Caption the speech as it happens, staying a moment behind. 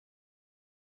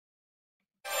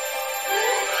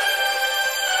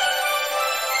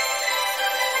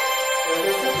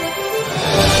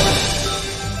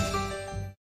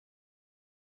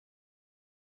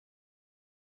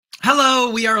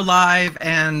we are live,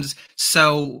 and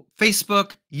so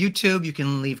Facebook, YouTube, you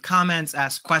can leave comments,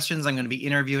 ask questions. I'm going to be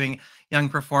interviewing young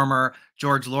performer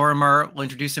George Lorimer. We'll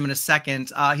introduce him in a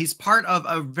second. He's part of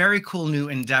a very cool new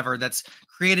endeavor that's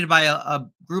created by a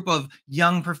group of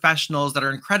young professionals that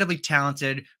are incredibly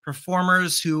talented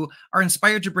performers who are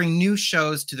inspired to bring new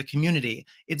shows to the community.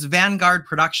 It's Vanguard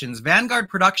Productions. Vanguard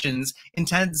Productions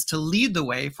intends to lead the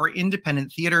way for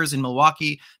independent theaters in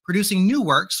Milwaukee, producing new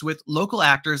works with local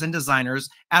actors and designers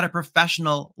at a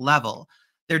professional level.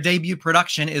 Their debut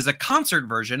production is a concert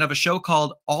version of a show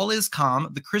called All Is Calm,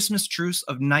 The Christmas Truce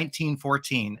of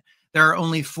 1914. There are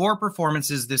only 4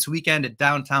 performances this weekend at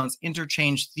downtown's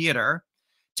Interchange Theatre.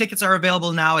 Tickets are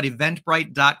available now at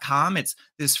EventBrite.com. It's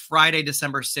this Friday,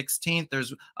 December 16th.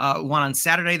 There's one on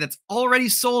Saturday that's already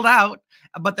sold out,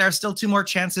 but there are still 2 more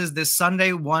chances this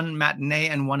Sunday, one matinee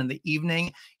and one in the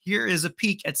evening. Here is a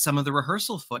peek at some of the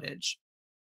rehearsal footage.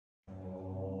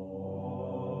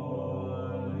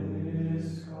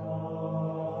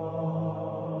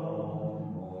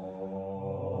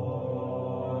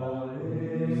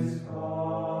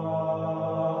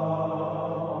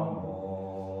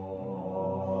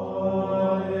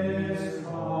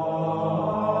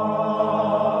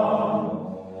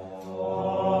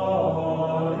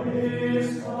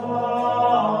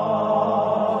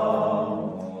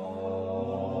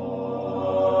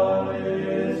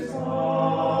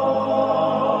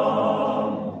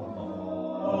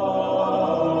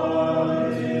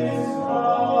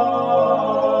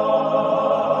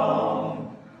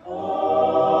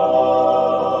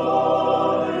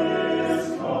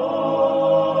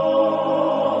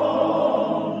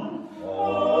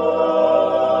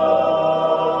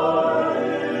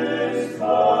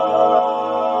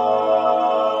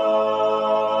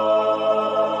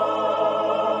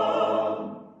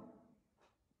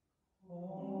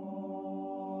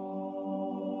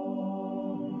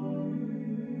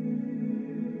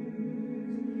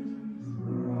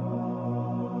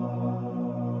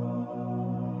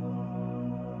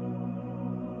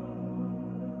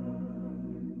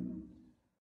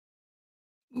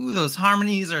 Ooh, those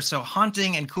harmonies are so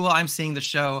haunting and cool. I'm seeing the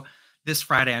show this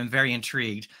Friday. I'm very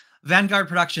intrigued. Vanguard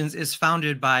Productions is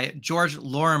founded by George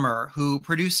Lorimer, who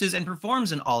produces and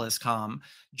performs in All Is Calm.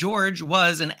 George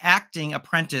was an acting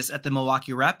apprentice at the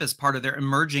Milwaukee Rep as part of their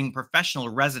emerging professional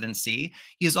residency.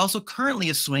 He is also currently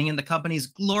a swing in the company's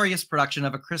glorious production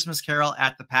of A Christmas Carol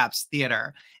at the Pabst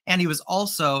Theater. And he was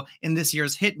also in this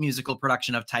year's hit musical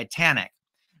production of Titanic.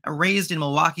 Raised in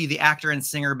Milwaukee, the actor and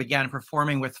singer began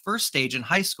performing with First Stage in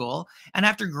high school, and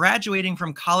after graduating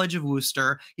from College of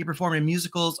Wooster, he performed in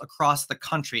musicals across the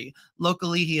country.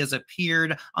 Locally, he has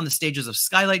appeared on the stages of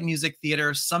Skylight Music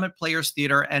Theater, Summit Players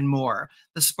Theater, and more.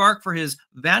 The spark for his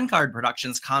Vanguard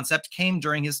Productions concept came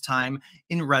during his time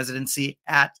in residency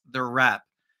at the Rep.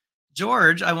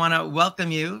 George, I want to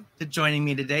welcome you to joining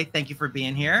me today. Thank you for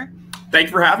being here. Thank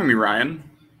you for having me, Ryan.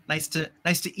 Nice to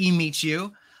meet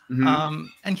you. Mm-hmm.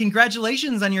 And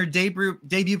congratulations on your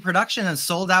debut production and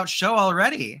sold-out show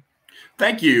already.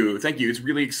 Thank you. Thank you. It's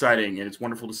really exciting, and it's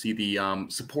wonderful to see the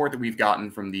support that we've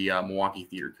gotten from the Milwaukee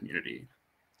theater community.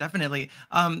 Definitely.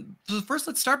 So first,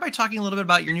 let's start by talking a little bit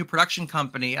about your new production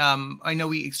company. I know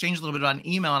we exchanged a little bit on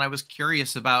email, and I was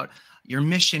curious about your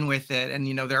mission with it. And,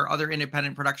 you know, there are other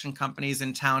independent production companies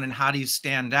in town, and how do you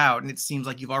stand out? And it seems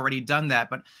like you've already done that.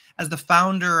 But as the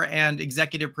founder and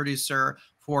executive producer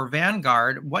for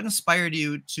Vanguard, what inspired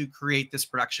you to create this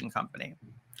production company?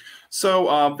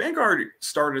 So Vanguard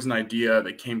started as an idea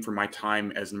that came from my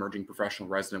time as an emerging professional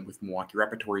resident with Milwaukee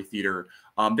Repertory Theater.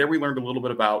 There we learned a little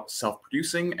bit about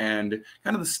self-producing and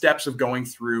kind of the steps of going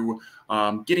through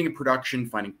getting a production,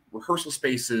 finding rehearsal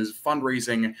spaces,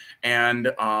 fundraising,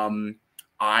 and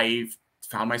I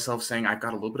found myself saying, I've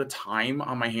got a little bit of time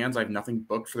on my hands. I have nothing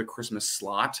booked for the Christmas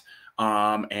slot.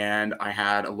 And I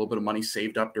had a little bit of money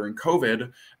saved up during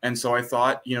COVID. And so I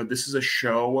thought, you know, this is a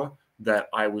show that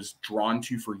I was drawn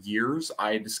to for years.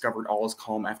 I discovered All Is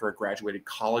Calm after I graduated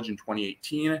college in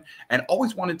 2018 and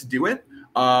always wanted to do it.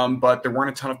 But there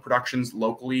weren't a ton of productions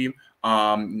locally,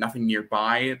 nothing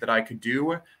nearby that I could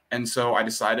do. And so I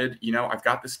decided, you know, I've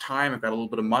got this time, I've got a little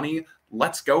bit of money,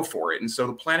 let's go for it. And so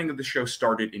the planning of the show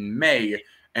started in May.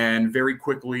 And very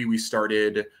quickly, we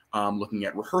started looking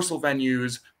at rehearsal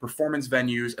venues, performance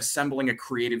venues, assembling a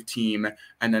creative team,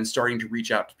 and then starting to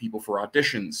reach out to people for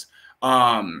auditions.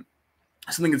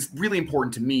 Something that's really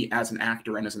important to me as an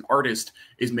actor and as an artist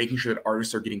is making sure that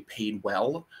artists are getting paid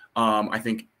well. I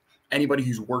think anybody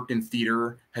who's worked in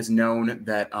theater has known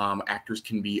that actors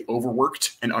can be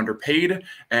overworked and underpaid.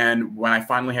 And when I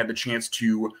finally had the chance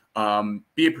to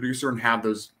be a producer and have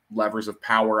those levers of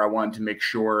power, I wanted to make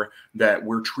sure that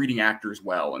we're treating actors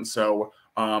well. And so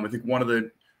I think one of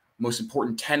the most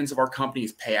important tenets of our company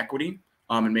is pay equity.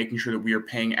 And making sure that we are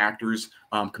paying actors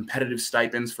competitive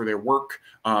stipends for their work,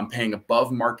 paying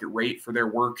above market rate for their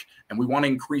work, and we want to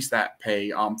increase that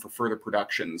pay for further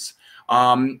productions.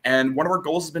 And one of our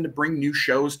goals has been to bring new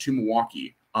shows to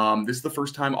Milwaukee. This is the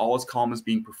first time All Is Calm is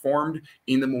being performed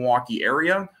in the Milwaukee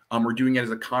area. We're doing it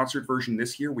as a concert version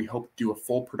this year. We hope to do a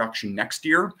full production next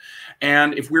year.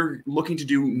 And if we're looking to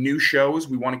do new shows,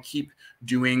 we want to keep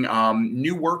doing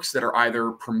new works that are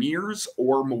either premieres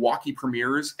or Milwaukee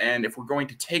premieres. And if we're going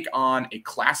to take on a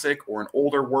classic or an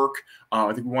older work,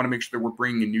 I think we want to make sure that we're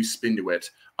bringing a new spin to it,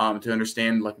 to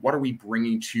understand, like, what are we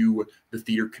bringing to the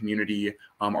theater community?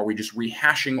 Are we just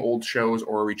rehashing old shows,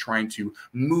 or are we trying to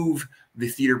move the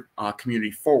theater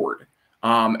community forward?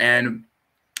 And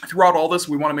throughout all this,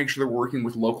 we want to make sure that we're working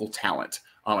with local talent.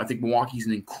 I think Milwaukee is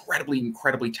an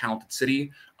incredibly talented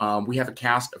city. We have a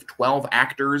cast of 12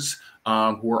 actors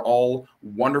who are all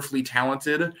wonderfully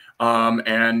talented,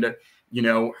 and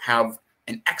have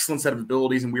an excellent set of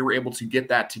abilities. And we were able to get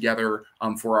that together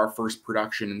for our first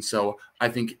production. And so I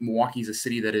think Milwaukee is a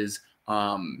city that is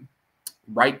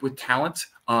ripe with talent.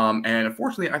 And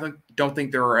unfortunately, I don't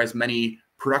think there are as many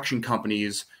production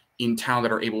companies in town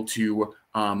that are able to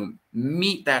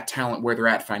meet that talent where they're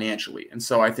at financially. And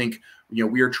so I think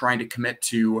we are trying to commit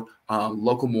to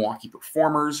local Milwaukee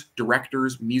performers,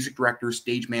 directors, music directors,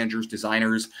 stage managers,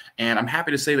 designers. And I'm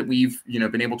happy to say that we've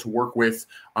been able to work with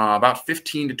about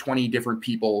 15 to 20 different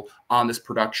people on this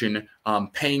production,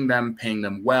 paying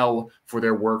them well for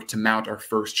their work to mount our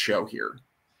first show here.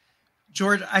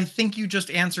 George, I think you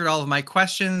just answered all of my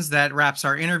questions. That wraps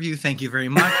our interview. Thank you very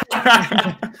much.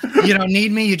 You don't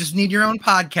need me. You just need your own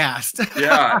podcast.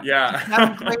 Yeah.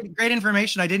 That was great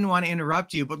information. I didn't want to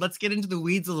interrupt you, but let's get into the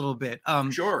weeds a little bit.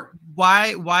 Sure.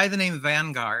 Why the name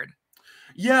Vanguard?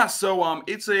 Yeah, so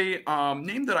it's a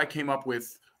name that I came up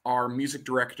with. Our music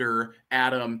director,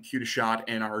 Adam Cudeshot,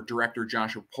 and our director,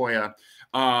 Joshua Poya.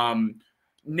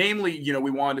 Namely,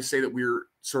 we wanted to say that we're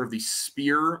sort of the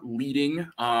spear leading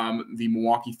the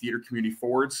Milwaukee theater community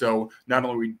forward. So not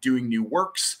only are we doing new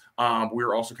works,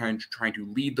 we're also kind of trying to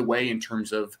lead the way in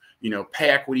terms of, pay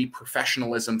equity,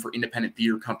 professionalism for independent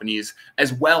theater companies,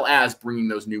 as well as bringing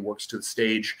those new works to the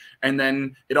stage. And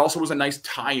then it also was a nice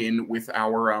tie-in with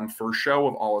our first show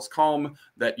of All Is Calm,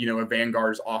 that,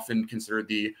 Vanguard is often considered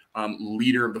the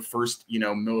leader of the first,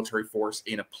 military force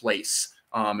in a place.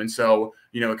 And so,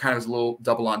 it kind of is a little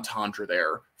double entendre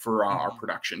there for our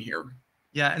production here.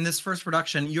 Yeah, and this first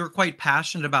production, you're quite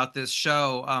passionate about this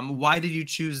show. Why did you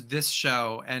choose this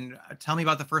show? And tell me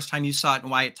about the first time you saw it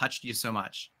and why it touched you so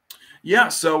much. Yeah,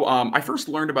 so I first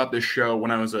learned about this show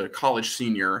when I was a college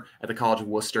senior at the College of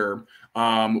Worcester.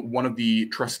 One of the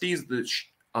trustees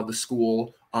of the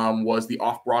school was the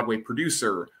off-Broadway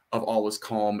producer of All Is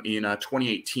Calm in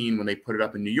 2018 when they put it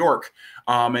up in New York.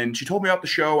 And she told me about the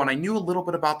show, and I knew a little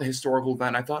bit about the historical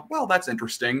event. I thought, well, that's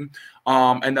interesting.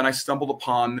 And then I stumbled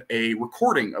upon a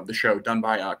recording of the show done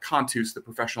by Contus, the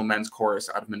professional men's chorus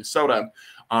out of Minnesota,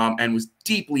 and was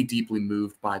deeply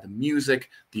moved by the music,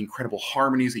 the incredible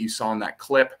harmonies that you saw in that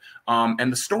clip,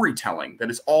 and the storytelling that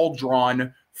is all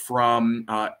drawn from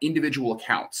individual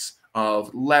accounts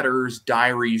of letters,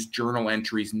 diaries, journal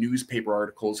entries, newspaper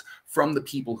articles from the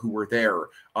people who were there.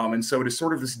 And so it is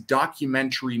sort of this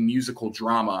documentary musical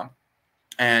drama.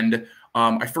 And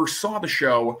I first saw the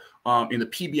show in the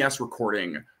PBS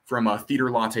recording from a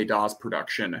Theater Latte Dawes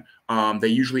production. They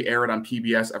usually air it on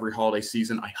PBS every holiday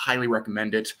season. I highly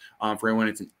recommend it for everyone.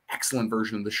 It's an excellent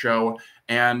version of the show.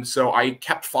 And so I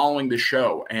kept following the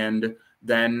show. And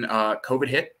then COVID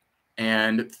hit.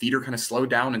 And theater kind of slowed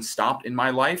down and stopped in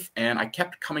my life. And I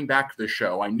kept coming back to the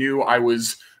show. I knew I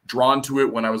was drawn to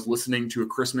it when I was listening to a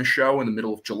Christmas show in the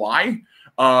middle of July,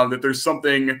 that there's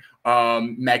something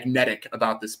magnetic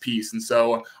about this piece. And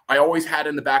so I always had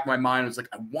in the back of my mind, I was like,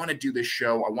 I want to do this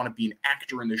show. I want to be an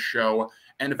actor in this show.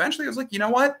 And eventually I was like, you know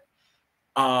what?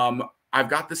 I've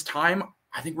got this time.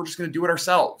 I think we're just going to do it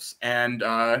ourselves. And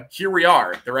here we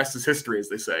are. The rest is history, as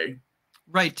they say.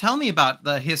 Right. Tell me about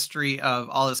the history of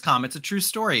All Is Calm. It's a true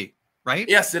story, right?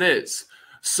 Yes, it is.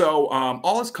 So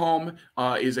All Is Calm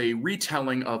is a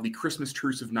retelling of the Christmas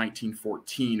Truce of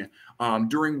 1914.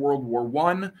 During World War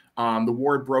I, the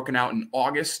war had broken out in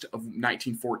August of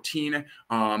 1914,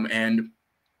 and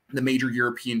the major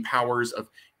European powers of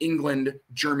England,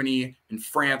 Germany, and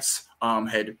France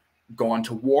had gone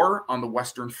to war on the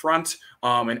Western Front,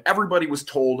 and everybody was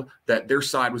told that their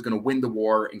side was going to win the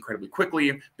war incredibly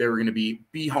quickly. They were going to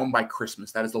be home by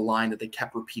Christmas. That is the line that they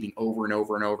kept repeating over and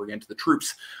over and over again to the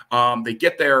troops. They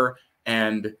get there,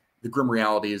 and the grim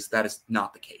reality is that is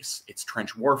not the case. It's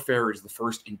trench warfare. It's the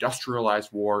first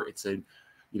industrialized war. It's a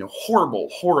horrible,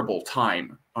 horrible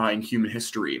time in human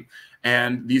history.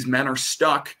 And these men are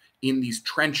stuck in these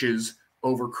trenches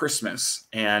over Christmas.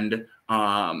 And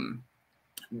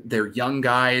they're young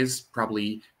guys,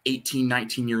 probably 18,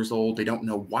 19 years old. They don't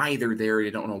know why they're there.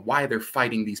 They don't know why they're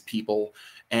fighting these people.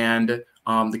 And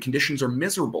the conditions are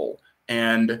miserable.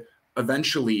 And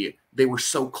eventually, they were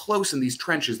so close in these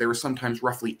trenches, they were sometimes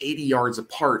roughly 80 yards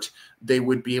apart, they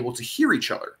would be able to hear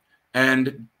each other.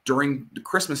 And during the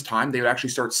Christmas time, they would actually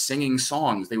start singing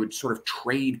songs. They would sort of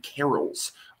trade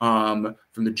carols from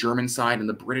the German side and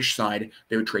the British side.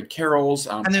 They would trade carols.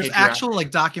 And there's actual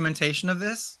like documentation of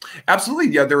this?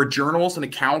 Absolutely. Yeah, there are journals and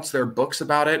accounts. There are books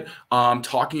about it,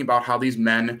 talking about how these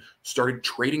men started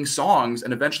trading songs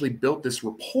and eventually built this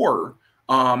rapport.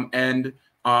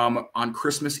 On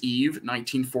Christmas Eve,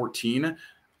 1914,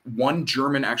 one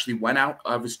German actually went out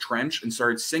of his trench and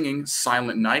started singing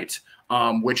Silent Night,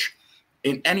 which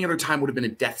in any other time would have been a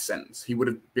death sentence. He would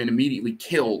have been immediately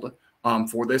killed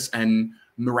for this. And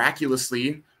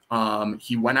miraculously,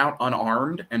 he went out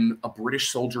unarmed, and a British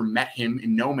soldier met him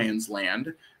in no man's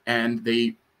land, and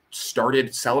they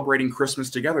started celebrating Christmas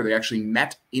together. They actually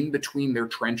met in between their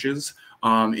trenches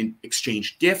and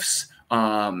exchanged gifts,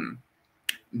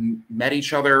 met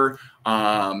each other.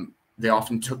 They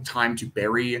often took time to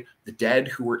bury the dead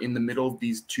who were in the middle of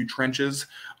these two trenches.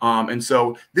 And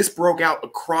so this broke out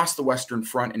across the Western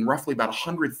Front, and roughly about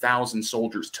 100,000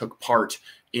 soldiers took part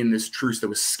in this truce that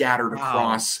was scattered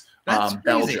across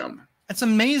Belgium. That's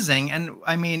amazing. And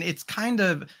I mean, it's kind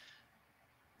of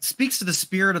speaks to the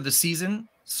spirit of the season,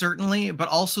 certainly, but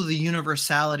also the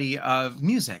universality of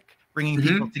music, bringing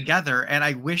people together. And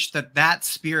I wish that that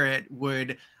spirit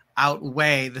would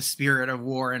outweigh the spirit of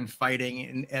war and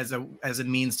fighting as a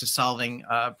means to solving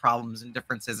problems and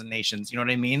differences in nations. You know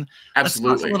what I mean?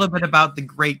 Absolutely. Let's talk a little bit about the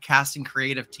great cast and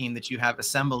creative team that you have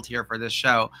assembled here for this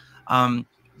show.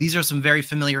 These are some very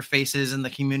familiar faces in the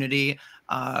community,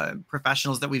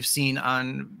 professionals that we've seen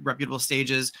on reputable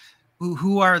stages.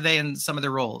 Who are they in some of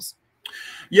their roles?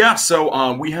 Yeah,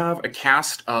 so we have a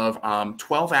cast of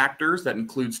 12 actors that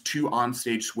includes 2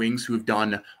 onstage swings who have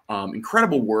done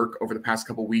incredible work over the past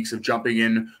couple of weeks of jumping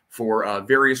in for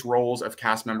various roles of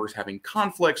cast members having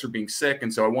conflicts or being sick.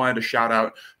 And so I wanted to shout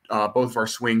out both of our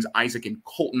swings, Isaac and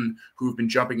Colton, who have been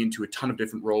jumping into a ton of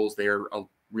different roles. They are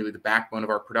really the backbone of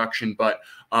our production. But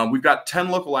we've got 10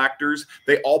 local actors.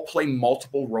 They all play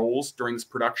multiple roles during this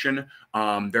production.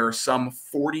 There are some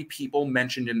 40 people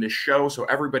mentioned in this show, so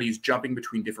everybody's jumping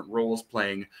between different roles,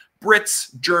 playing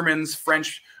Brits, Germans,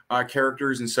 French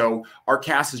characters. And so our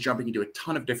cast is jumping into a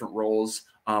ton of different roles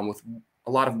with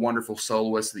a lot of wonderful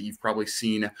soloists that you've probably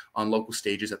seen on local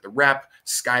stages at the Rep,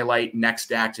 Skylight,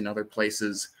 Next Act, and other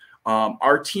places.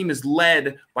 Our team is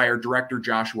led by our director,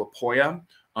 Joshua Poya,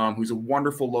 who's a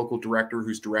wonderful local director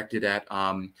who's directed at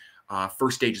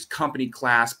First Stage's Company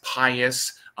Class,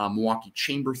 Pius, Milwaukee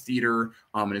Chamber Theater,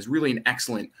 and is really an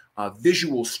excellent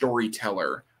visual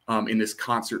storyteller in this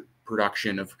concert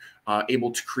production of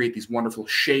able to create these wonderful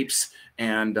shapes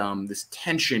and this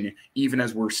tension, even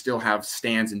as we're still have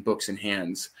stands and books in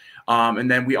hands. And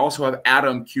then we also have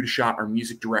Adam Kudashot, our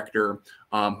music director,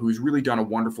 who's really done a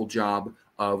wonderful job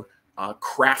of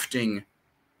crafting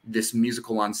this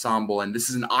musical ensemble. And this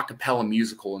is an a cappella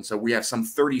musical. And so we have some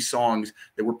 30 songs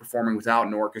that we're performing without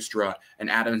an orchestra.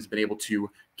 And Adam has been able to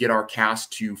get our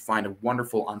cast to find a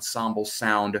wonderful ensemble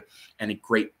sound and a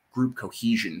great group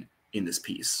cohesion in this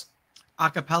piece.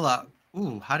 A cappella.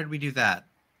 Ooh, how did we do that?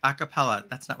 A cappella.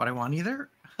 That's not what I want either.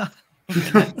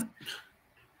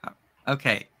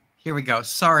 Okay, here we go.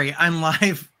 Sorry, I'm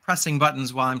live pressing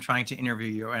buttons while I'm trying to interview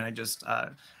you. And I just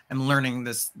am learning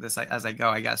this as I go,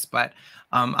 I guess. But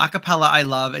a cappella, I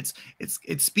love.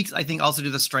 It speaks, I think, also to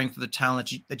the strength of the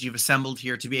talent that you've assembled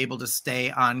here to be able to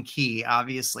stay on key.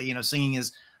 Obviously, you know, singing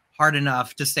is hard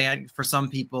enough to stay for some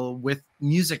people with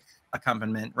music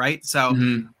accompaniment, right?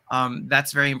 So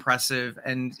that's very impressive,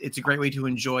 and it's a great way to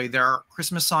enjoy. There are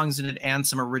Christmas songs in it and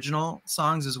some original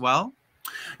songs as well.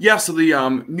 Yeah, so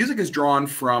the music is drawn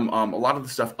from a lot of the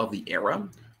stuff of the era.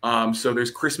 So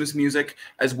there's Christmas music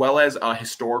as well as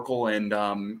historical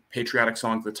and patriotic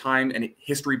songs of the time. And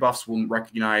history buffs will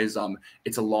recognize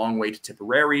It's a Long Way to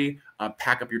Tipperary,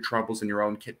 Pack Up Your Troubles in Your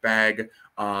Own Kit Bag,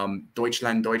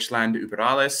 Deutschland, Deutschland, über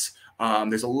alles.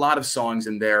 There's a lot of songs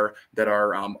in there that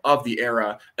are of the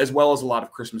era, as well as a lot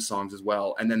of Christmas songs as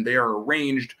well. And then they are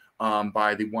arranged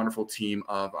by the wonderful team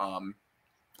of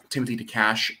Timothy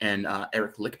DeCash and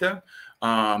Eric Lichte.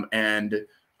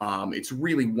 It's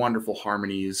really wonderful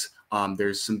harmonies.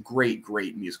 There's some great,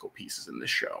 great musical pieces in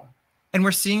this show. And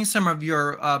we're seeing some of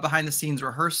your behind the scenes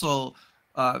rehearsal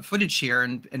footage here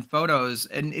and photos,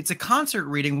 and it's a concert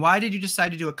reading. Why did you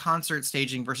decide to do a concert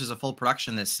staging versus a full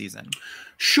production this season?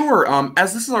 Sure.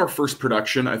 As this is our first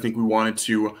production, I think we wanted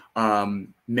to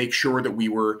make sure that we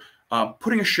were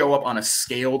putting a show up on a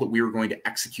scale that we were going to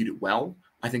execute it well.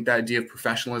 I think that idea of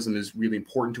professionalism is really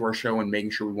important to our show and making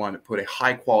sure we wanted to put a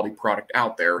high quality product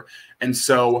out there. And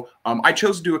so I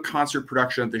chose to do a concert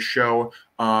production of this show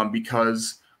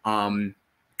because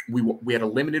we had a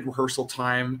limited rehearsal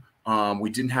time. We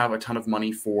didn't have a ton of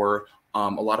money for a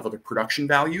lot of other production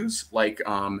values like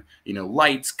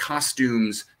lights,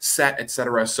 costumes, set,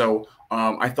 etc. So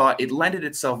I thought it lended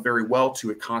itself very well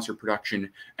to a concert production.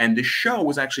 And this show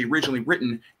was actually originally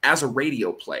written as a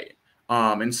radio play.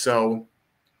 And so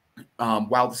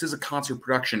while this is a concert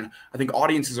production, I think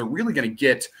audiences are really going to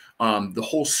get the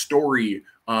whole story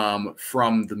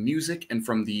from the music and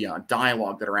from the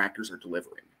dialogue that our actors are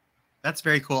delivering. That's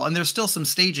very cool. And there's still some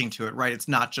staging to it, right? It's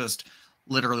not just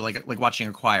literally like watching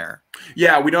a choir.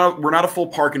 Yeah, we're not a full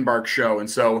park and bark show. And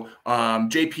so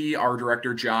JP, our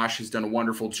director, Josh, has done a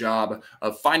wonderful job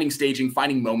of finding staging,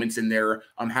 finding moments in there,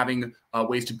 having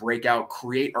ways to break out,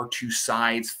 create our two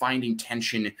sides, finding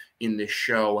tension in this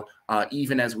show,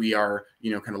 even as we are,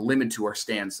 kind of limited to our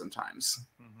stands sometimes.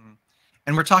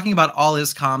 And we're talking about All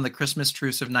Is Calm, the Christmas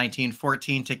Truce of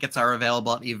 1914. Tickets are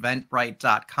available at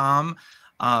eventbrite.com.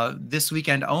 This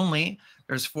weekend only.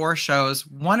 There's 4 shows,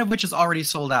 one of which is already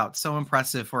sold out. So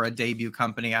impressive for a debut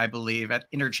company, I believe, at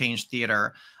Interchange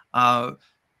Theatre.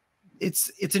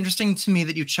 It's interesting to me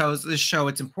that you chose this show.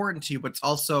 It's important to you, but it's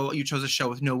also you chose a show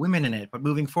with no women in it. But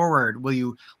moving forward, will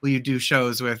you do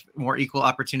shows with more equal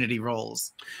opportunity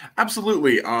roles?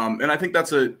 Absolutely. And I think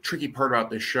that's a tricky part about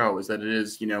this show is that it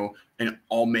is, an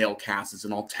all male cast. It's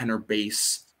an all tenor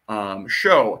bass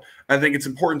show. I think it's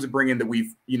important to bring in that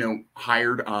we've,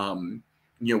 hired,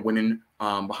 women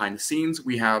behind the scenes.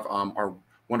 We have our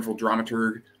wonderful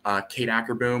dramaturg, Kate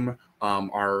Ackerboom,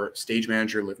 our stage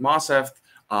manager, Liv Mossef,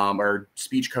 our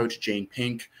speech coach, Jane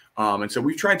Pink. And so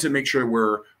we've tried to make sure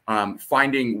we're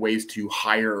finding ways to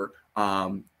hire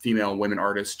female and women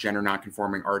artists, gender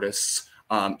nonconforming artists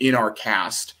in our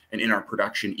cast and in our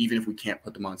production, even if we can't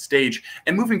put them on stage.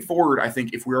 And moving forward, I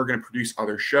think if we are going to produce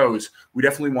other shows, we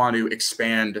definitely want to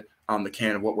expand the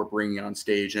canon of what we're bringing on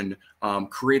stage and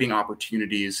creating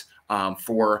opportunities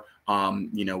for,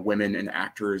 women and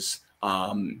actors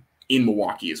in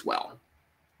Milwaukee as well.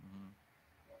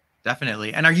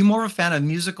 Definitely. And are you more of a fan of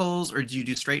musicals or do you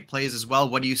do straight plays as well?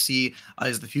 What do you see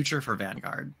as the future for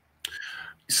Vanguard?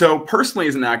 So personally,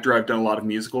 as an actor, I've done a lot of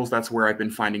musicals. That's where I've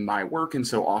been finding my work. And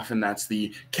so often that's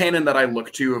the canon that I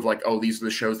look to of like, oh, these are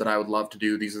the shows that I would love to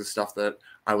do. These are the stuff that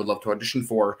I would love to audition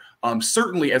for.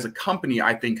 Certainly as a company,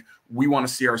 I think we want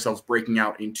to see ourselves breaking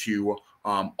out into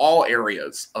all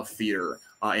areas of theater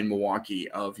in Milwaukee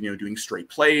of, doing straight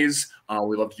plays.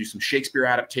 We love to do some Shakespeare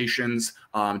adaptations,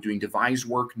 doing devised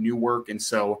work, new work. And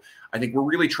so I think we're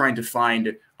really trying to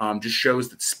find just shows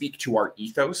that speak to our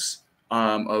ethos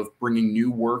of bringing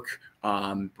new work,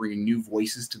 bringing new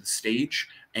voices to the stage,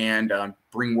 and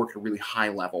bring work at a really high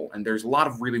level. And there's a lot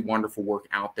of really wonderful work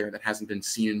out there that hasn't been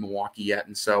seen in Milwaukee yet.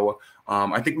 And so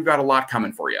I think we've got a lot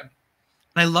coming for you.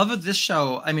 And I love that this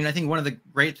show. I mean, I think one of the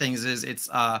great things is it's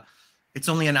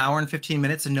only an hour and 15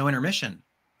 minutes and no intermission.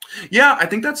 Yeah, I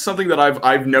think that's something that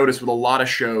I've noticed with a lot of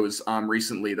shows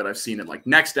recently that I've seen at like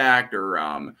Next Act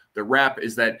or The Rep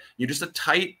is that just a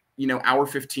tight hour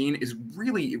 15 is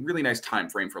really nice time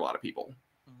frame for a lot of people.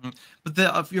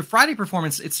 But your Friday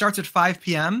performance, it starts at 5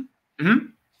 p.m.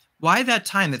 Why that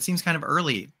time? That seems kind of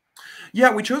early.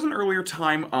 Yeah, we chose an earlier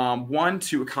time. One,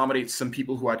 to accommodate some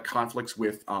people who had conflicts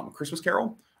with Christmas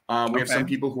Carol. We have some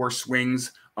people who are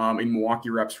swings in Milwaukee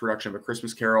Rep's production of A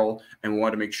Christmas Carol, and we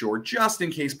wanted to make sure, just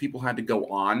in case people had to go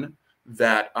on,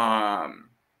 that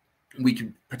we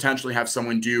could potentially have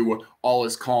someone do All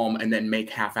Is Calm and then make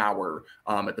half hour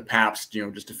at the Pabst,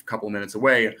 just a couple of minutes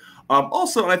away.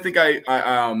 Also, I think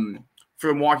for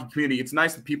the Milwaukee community, it's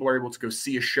nice that people are able to go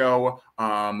see a show,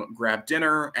 grab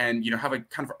dinner, and have a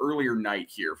kind of earlier night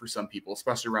here for some people,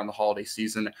 especially around the holiday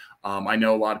season. I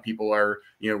know a lot of people are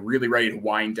really ready to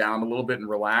wind down a little bit and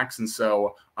relax, and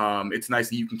so it's nice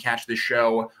that you can catch this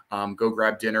show, go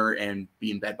grab dinner, and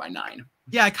be in bed by 9.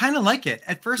 Yeah, I kind of like it.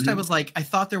 At first, I was like, I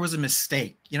thought there was a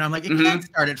mistake. I'm like, it can't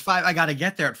start at 5. I got to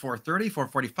get there at 4:30,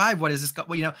 4:45. What is this? But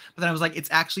then I was like, it's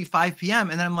actually 5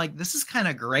 p.m. And then I'm like, this is kind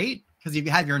of great because you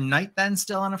have your night then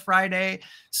still on a Friday.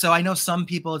 So I know some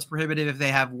people it's prohibitive if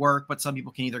they have work, but some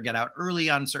people can either get out early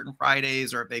on certain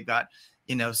Fridays or if they've got,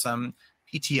 some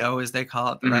PTO, as they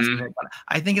call it, the rest of it. But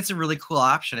I think it's a really cool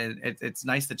option. It's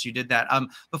nice that you did that.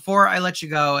 Before I let you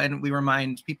go, and we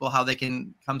remind people how they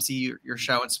can come see your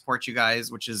show and support you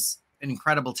guys, which is an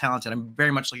incredible talent, and I'm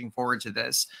very much looking forward to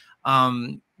this.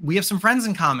 We have some friends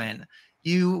in common.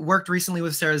 You worked recently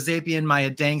with Sarah Zapien, Maya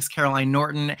Danks, Caroline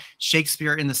Norton,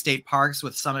 Shakespeare in the State Parks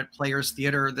with Summit Players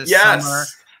Theater this summer.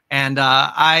 And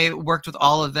I worked with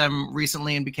all of them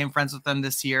recently and became friends with them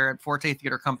this year at Forte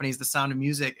Theater Company's The Sound of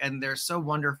Music, and they're so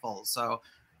wonderful. So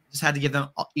just had to give them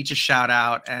each a shout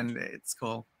out, and it's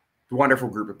cool. Wonderful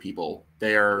group of people.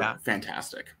 They are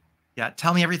fantastic. Yeah,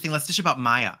 tell me everything. Let's dish about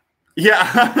Maya.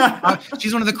 Yeah.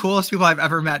 She's one of the coolest people I've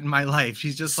ever met in my life.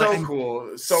 She's just so like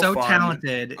cool, so fun.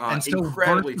 Talented, and so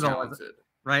incredibly talented.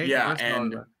 Right? Yeah,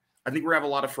 and I think we have a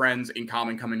lot of friends in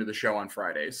common coming to the show on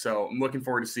Friday. So I'm looking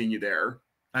forward to seeing you there.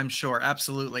 I'm sure.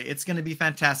 Absolutely. It's going to be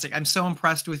fantastic. I'm so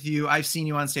impressed with you. I've seen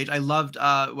you on stage. I loved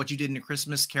what you did in A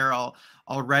Christmas Carol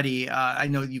already. I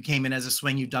know you came in as a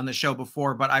swing. You've done the show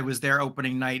before, but I was there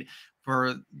opening night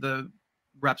for the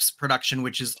Reps production,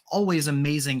 which is always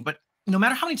amazing. But no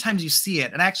matter how many times you see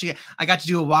it, and actually I got to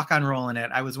do a walk-on role in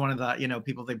it. I was one of the,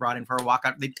 people they brought in for a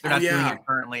walk-on. They're not doing it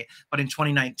currently, but in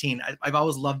 2019, I've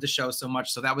always loved the show so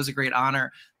much. So that was a great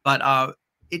honor. But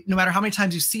no matter how many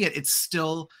times you see it, it's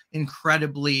still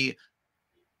incredibly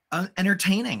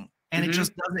entertaining. And it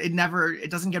just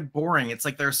doesn't get boring. It's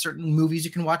like there are certain movies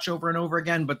you can watch over and over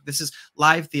again, but this is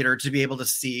live theater to be able to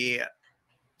see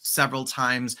several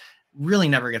times really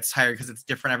never gets tired because it's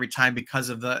different every time because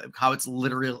of how it's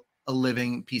literally a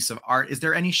living piece of art. Is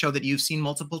there any show that you've seen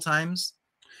multiple times?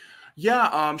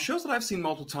 Yeah, shows that I've seen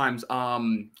multiple times.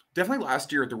 Definitely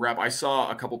last year at the Rep, I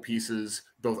saw a couple pieces,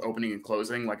 both opening and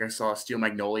closing. Like I saw Steel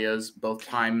Magnolias both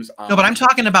times. No, but I'm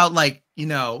talking about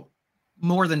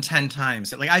more than 10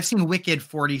 times. Like I've seen Wicked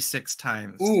 46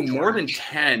 times. Ooh, more than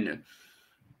 10.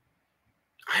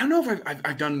 I don't know if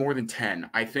I've done more than 10.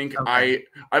 I think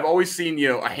I've always seen,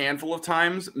 a handful of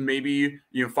times, maybe,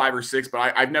 5 or 6,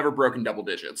 but I've never broken double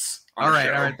digits. All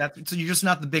right. So you're just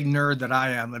not the big nerd that I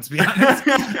am. Let's be honest.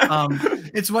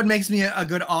 It's what makes me a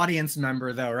good audience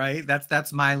member, though, right?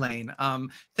 That's my lane.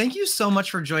 Thank you so much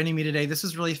for joining me today. This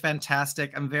is really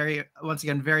fantastic. I'm once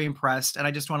again, very impressed. And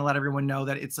I just want to let everyone know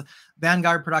that it's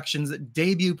Vanguard Productions'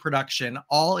 debut production,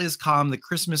 All Is Calm, The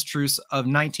Christmas Truce of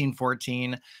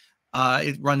 1914.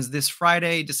 It runs this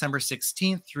Friday, December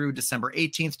 16th through December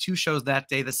 18th. 2 shows that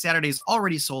day. The Saturday is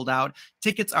already sold out.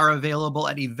 Tickets are available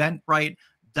at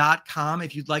EventBrite.com.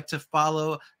 If you'd like to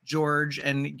follow George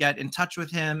and get in touch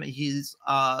with him,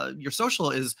 your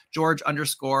social is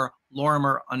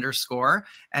George_Lorimer_,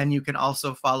 and you can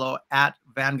also follow at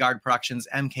Vanguard Productions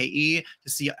MKE to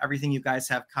see everything you guys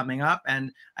have coming up.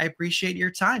 And I appreciate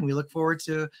your time. We look forward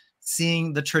to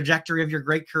seeing the trajectory of your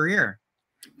great career.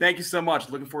 Thank you so much.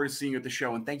 Looking forward to seeing you at the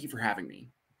show, and thank you for having me.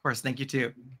 Of course. Thank you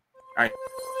too. All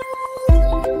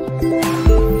right.